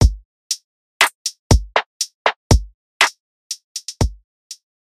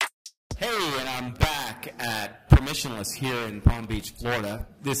Hey, and I'm back at Permissionless here in Palm Beach, Florida.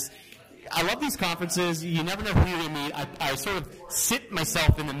 I love these conferences. You never know who you're going to meet. I sort of sit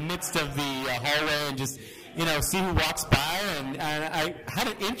myself in the midst of the hallway and just, see who walks by. And I had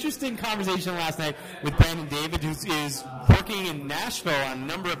an interesting conversation last night with Brandon David, who is working in Nashville on a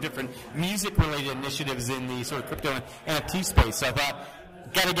number of different music-related initiatives in the sort of crypto and NFT space. So I thought,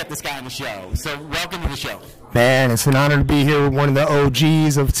 got to get this guy on the show. So welcome to the show. Man, it's an honor to be here with one of the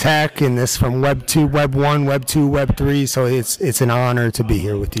OGs of tech, and this from Web 2, Web 1, Web 2, Web 3. So it's an honor to be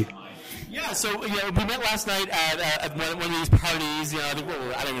here with you. Yeah, so we met last night at one of these parties. I don't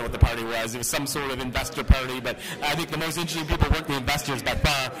know what the party was. It was some sort of investor party, but I think the most interesting people weren't the investors by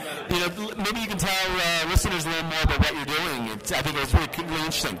far. Maybe you can tell listeners a little more about what you're doing. I think it was really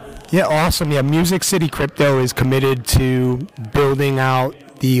interesting. Yeah, awesome. Yeah, Music City Crypto is committed to building out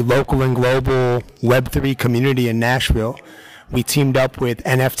the local and global Web3 community in Nashville. We teamed up with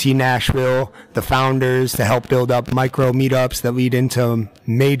NFT Nashville, the founders, to help build up micro meetups that lead into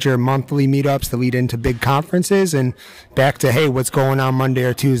major monthly meetups that lead into big conferences, and back to, hey, what's going on Monday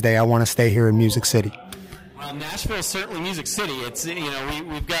or Tuesday? I want to stay here in Music City. Well, Nashville is certainly Music City. It's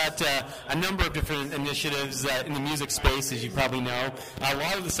we've got a number of different initiatives in the music space, as you probably know. A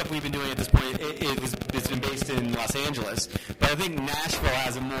lot of the stuff we've been doing at this point it's been based in Los Angeles, but I think Nashville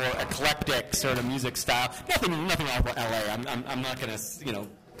has a more eclectic sort of music style. Nothing wrong with LA. I'm not going to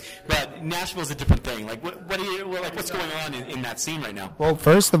But Nashville's a different thing. What's going on in that scene right now? Well,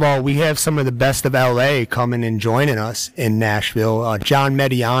 first of all, we have some of the best of LA coming and joining us in Nashville. John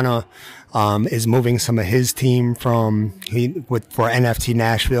Mediana is moving some of his team for NFT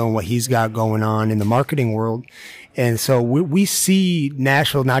Nashville and what he's got going on in the marketing world. And so we see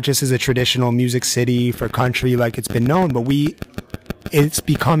Nashville not just as a traditional music city for country like it's been known, but it's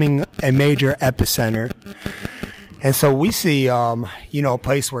becoming a major epicenter. And so we see, a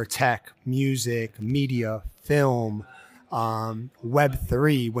place where tech, music, media, film,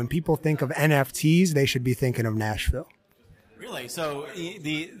 Web3, when people think of NFTs, they should be thinking of Nashville. Really? So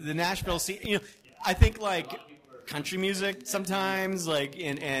the Nashville scene, I think country music sometimes,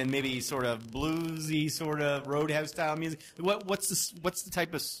 and maybe sort of bluesy, sort of roadhouse style music. What's the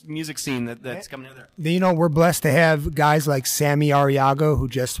type of music scene that's coming out there? We're blessed to have guys like Sammy Arriaga, who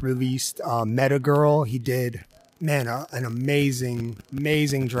just released Meta Girl. He did, an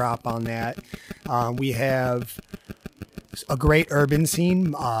amazing drop on that. We have a great urban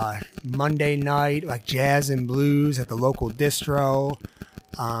scene, Monday night, like jazz and blues at the local distro.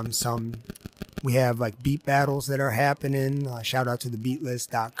 We have beat battles that are happening. Shout out to the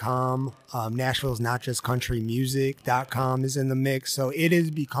beatlist.com. Nashville's not just countrymusic.com is in the mix. So it is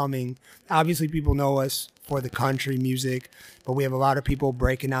becoming, obviously people know us for the country music, but we have a lot of people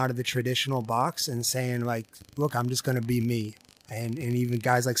breaking out of the traditional box and saying look, I'm just going to be me. And even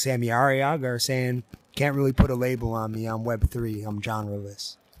guys like Sammy Arriaga are saying, can't really put a label on me. I'm Web3. I'm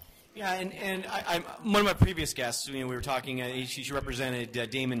genreless. Yeah, and I'm one of my previous guests. We were talking. She represented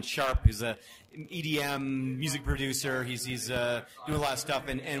Damon Sharp, who's a EDM music producer. He's doing a lot of stuff.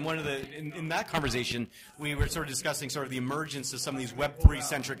 And one of in that conversation, we were sort of discussing sort of the emergence of some of these Web3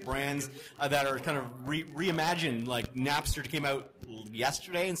 centric brands that are kind of reimagined. Like Napster came out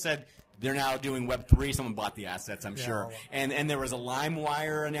yesterday and said, they're now doing Web3. Someone bought the assets, I'm sure. And there was a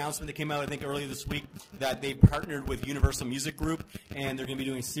LimeWire announcement that came out, I think, earlier this week that they partnered with Universal Music Group, and they're going to be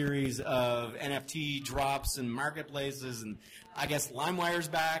doing a series of NFT drops and marketplaces, and I guess LimeWire's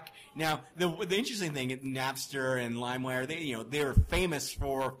back. Now, the interesting thing, Napster and LimeWire, they're famous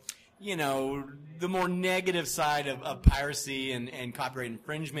for the more negative side of piracy and copyright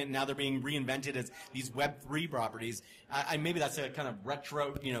infringement. Now they're being reinvented as these Web3 properties. Maybe that's a kind of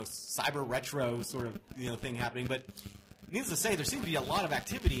retro, cyber retro sort of thing happening. But needless to say, there seems to be a lot of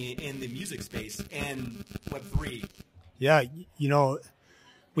activity in the music space and Web3. Yeah,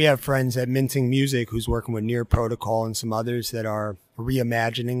 we have friends at Minting Music who's working with Near Protocol and some others that are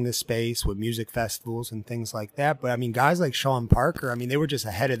reimagining the space with music festivals and things like that. But guys like Sean Parker, they were just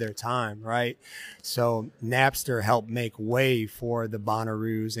ahead of their time, right? So Napster helped make way for the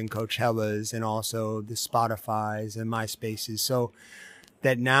Bonnaroos and Coachellas and also the Spotifys and MySpaces. So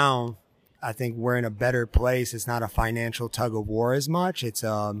that now I think we're in a better place. It's not a financial tug of war as much. It's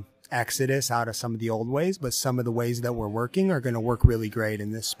exodus out of some of the old ways, but some of the ways that we're working are going to work really great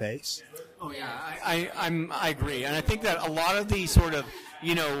in this space. Oh yeah, I agree, and I think that a lot of the sort of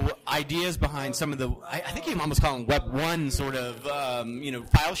ideas behind some of the I think you can almost call them Web 1 sort of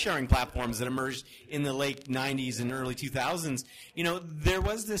file sharing platforms that emerged in the late 90s and early 2000s. There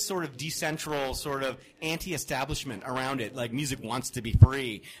was this sort of decentral sort of anti-establishment around it, like music wants to be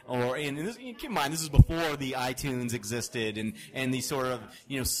free, and this, keep in mind this is before the iTunes existed and these sort of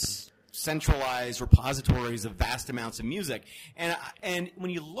centralized repositories of vast amounts of music. And when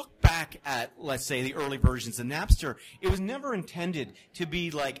you look back at, let's say, the early versions of Napster, it was never intended to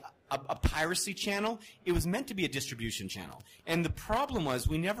be like a piracy channel. It was meant to be a distribution channel. And the problem was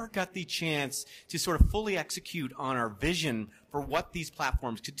we never got the chance to sort of fully execute on our vision for what these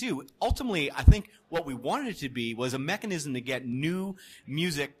platforms could do. Ultimately, I think what we wanted it to be was a mechanism to get new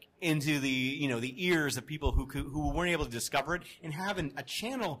music into the ears of people who weren't able to discover it, and having a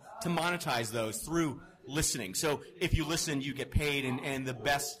channel to monetize those through listening. So if you listen, you get paid, and the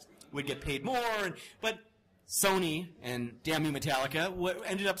best would get paid more. But Sony and damn you Metallica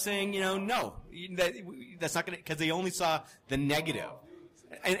ended up saying, no, that's not going to, because they only saw the negative.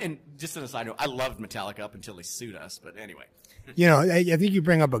 And just on a side note, I loved Metallica up until they sued us. But anyway. I think you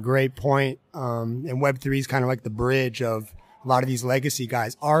bring up a great point. And Web3 is kind of like the bridge of a lot of these legacy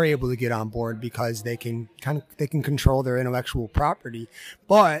guys are able to get on board because they can control their intellectual property.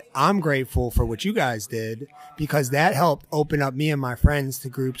 But I'm grateful for what you guys did, because that helped open up me and my friends to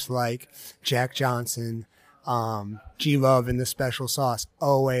groups like Jack Johnson, G Love and the Special Sauce,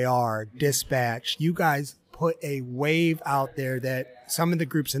 OAR, Dispatch. You guys put a wave out there that some of the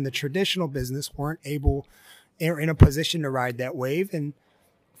groups in the traditional business weren't able or in a position to ride that wave. And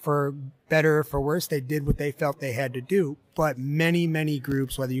for better or for worse, they did what they felt they had to do. But many, many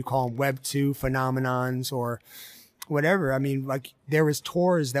groups, whether you call them Web 2 phenomenons or whatever, I mean, like there was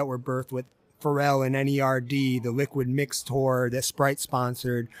tours that were birthed with Pharrell and NERD, the Liquid Mix tour that Sprite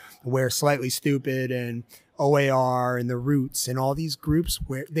sponsored, where Slightly Stupid and OAR and the Roots and all these groups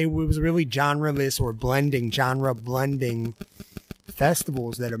where they was really genre blending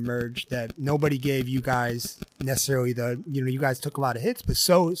festivals that emerged that nobody gave you guys necessarily you guys took a lot of hits, but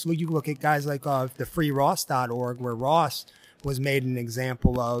so you look at guys like the freeross.org, where Ross was made an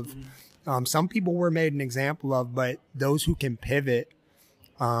example of. Some people were made an example of, but those who can pivot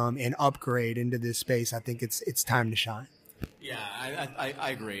and upgrade into this space, I think it's time to shine. Yeah,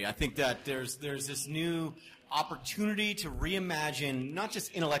 I agree. I think that there's this new opportunity to reimagine not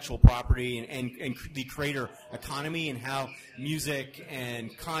just intellectual property and the creator economy, and how music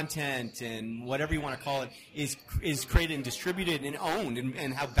and content and whatever you want to call it is created and distributed and owned,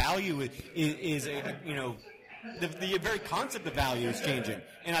 and how value is the very concept of value is changing.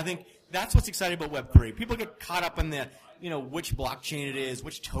 And I think that's what's exciting about Web3. People get caught up in the which blockchain it is,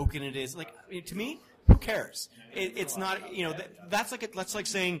 which token it is. Like, to me, who cares? It's not, that's like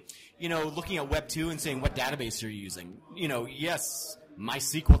saying, looking at Web 2 and saying, what database are you using? Yes,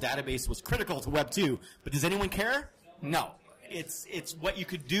 MySQL database was critical to Web 2, but does anyone care? No. It's what you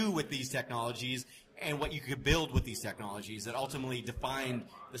could do with these technologies and what you could build with these technologies that ultimately defined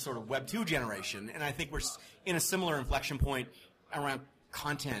the sort of Web 2 generation. And I think we're in a similar inflection point around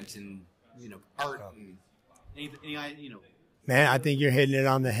content and, art and Man, I think you're hitting it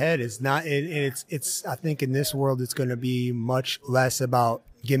on the head. It's not. It's. I think in this world, it's going to be much less about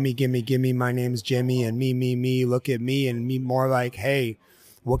gimme. My name's Jimmy, and me. Look at me, and me more like, hey,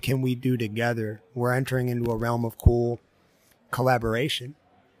 what can we do together? We're entering into a realm of cool collaboration,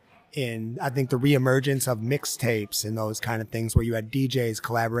 and I think the reemergence of mixtapes and those kind of things, where you had DJs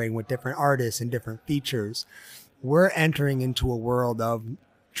collaborating with different artists and different features. We're entering into a world of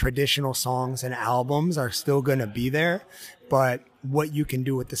traditional songs and albums are still going to be there, but what you can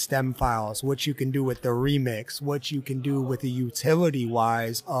do with the stem files, what you can do with the remix, what you can do with the utility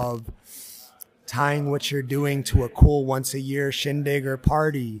wise of tying what you're doing to a cool once a year shindig or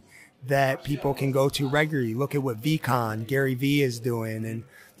party that people can go to regularly. Look at what VCon, Gary V is doing. And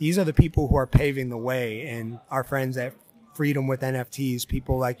these are the people who are paving the way, and our friends at Freedom with NFTs,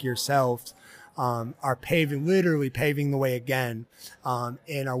 people like yourselves, are literally paving the way again,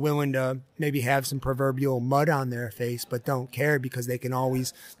 and are willing to maybe have some proverbial mud on their face, but don't care because they can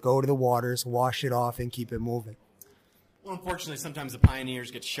always go to the waters, wash it off, and keep it moving. Well, unfortunately, sometimes the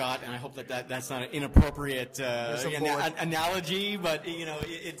pioneers get shot, and I hope that's not an inappropriate analogy, but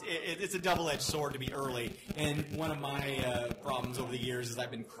it's a double-edged sword to be early. And one of my problems over the years is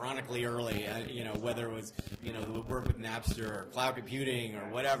I've been chronically early. Whether it was the work with Napster or cloud computing or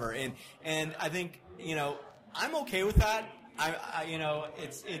whatever. And I think I'm okay with that. I'd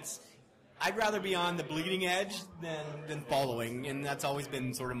rather be on the bleeding edge than following, and that's always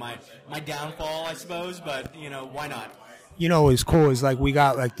been sort of my downfall, I suppose. But why not? What's cool is like we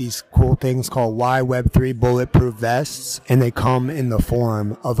got like these cool things called Web3 bulletproof vests, and they come in the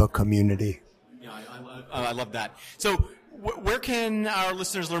form of a community. Yeah, I love that. So where can our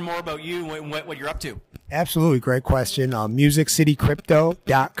listeners learn more about you and what you're up to? Absolutely. Great question.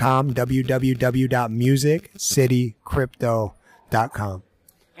 MusicCityCrypto.com, www.musiccitycrypto.com.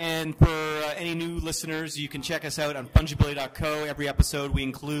 And for any new listeners, you can check us out on fungibility.co. Every episode we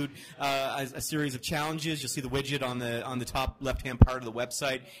include a series of challenges. You'll see the widget on the top left-hand part of the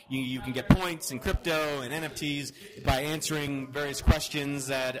website. You can get points in crypto and NFTs by answering various questions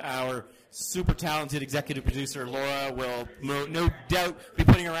that our super talented executive producer Laura will no doubt be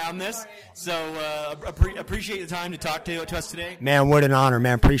putting around this. So appreciate the time to talk to us today. Man, what an honor,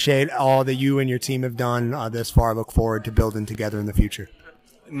 man. Appreciate all that you and your team have done this far. Look forward to building together in the future.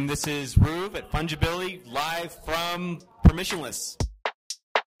 And this is Ruve at Fungibility, live from Permissionless.